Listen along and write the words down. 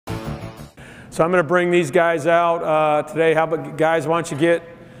So I'm going to bring these guys out today. How about, guys, why don't you get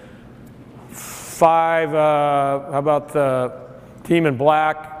 5, how about the team in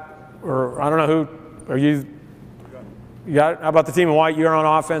black, or I don't know who, are you got, how about the team in white? You're on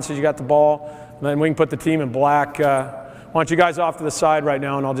offense as you got the ball. And then we can put the team in black. Why don't you guys off to the side right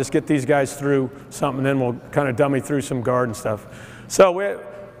now, and I'll just get these guys through something, and then we'll kind of dummy through some guard and stuff. So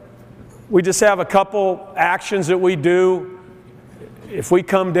we just have a couple actions that we do. If we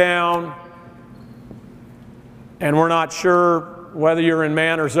come down and we're not sure whether you're in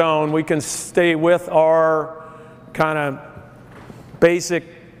man or zone, we can stay with our kind of basic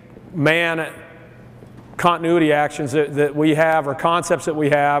man continuity actions that we have, or concepts that we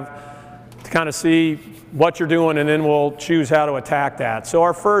have, to kind of see what you're doing, and then we'll choose how to attack that. So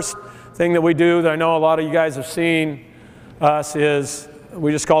our first thing that we do, that I know a lot of you guys have seen us, is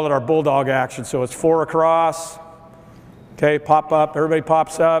we just call it our bulldog action. So it's 4 across, okay, pop up, everybody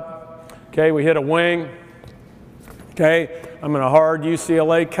pops up, okay, we hit a wing, okay, I'm in a hard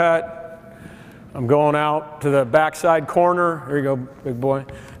UCLA cut, I'm going out to the backside corner, here you go, big boy.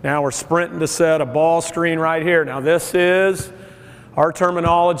 Now we're sprinting to set a ball screen right here. Now this is, our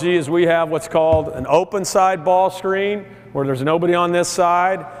terminology is we have what's called an open side ball screen, where there's nobody on this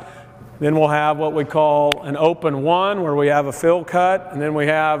side. Then we'll have what we call an open 1, where we have a fill cut, and then we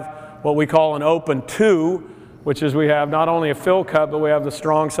have what we call an open 2, which is we have not only a fill cut, but we have the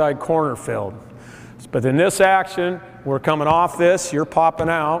strong side corner filled. But in this action, we're coming off this, you're popping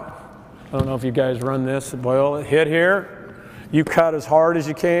out. I don't know if you guys run this, well, hit here. You cut as hard as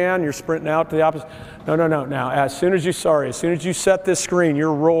you can, you're sprinting out to the opposite. No. Now, as soon as you set this screen,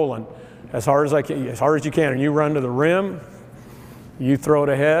 you're rolling as hard as you can, and you run to the rim, you throw it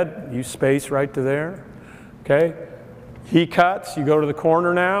ahead, you space right to there, okay? He cuts, you go to the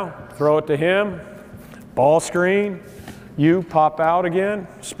corner now, throw it to him, ball screen, you pop out again,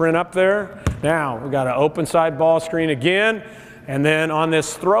 sprint up there. Now, we got an open side ball screen again, and then on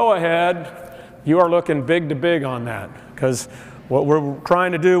this throw ahead, you are looking big to big on that, because what we're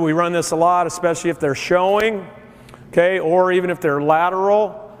trying to do, we run this a lot, especially if they're showing, okay, or even if they're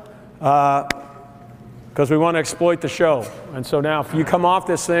lateral, because we want to exploit the show. And so now if you come off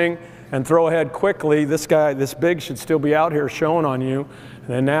this thing and throw ahead quickly, this guy, this big, should still be out here showing on you. And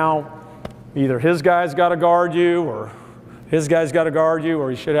then now either his guy's got to guard you, or his guy's got to guard you,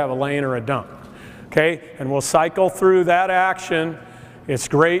 or you should have a lane or a dunk. Okay, and we'll cycle through that action. It's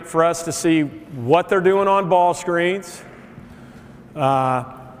great for us to see what they're doing on ball screens.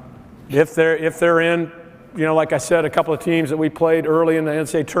 If they're in, you know, like I said, a couple of teams that we played early in the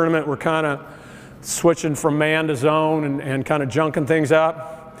NCAA tournament were kind of switching from man to zone and kind of junking things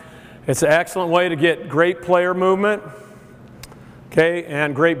up. It's an excellent way to get great player movement, okay,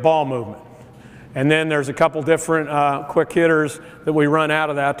 and great ball movement. And then there's a couple different quick hitters that we run out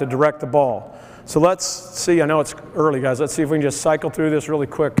of that to direct the ball. So let's see, I know it's early, guys. Let's see if we can just cycle through this really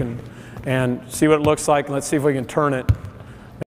quick and see what it looks like, and let's see if we can turn it.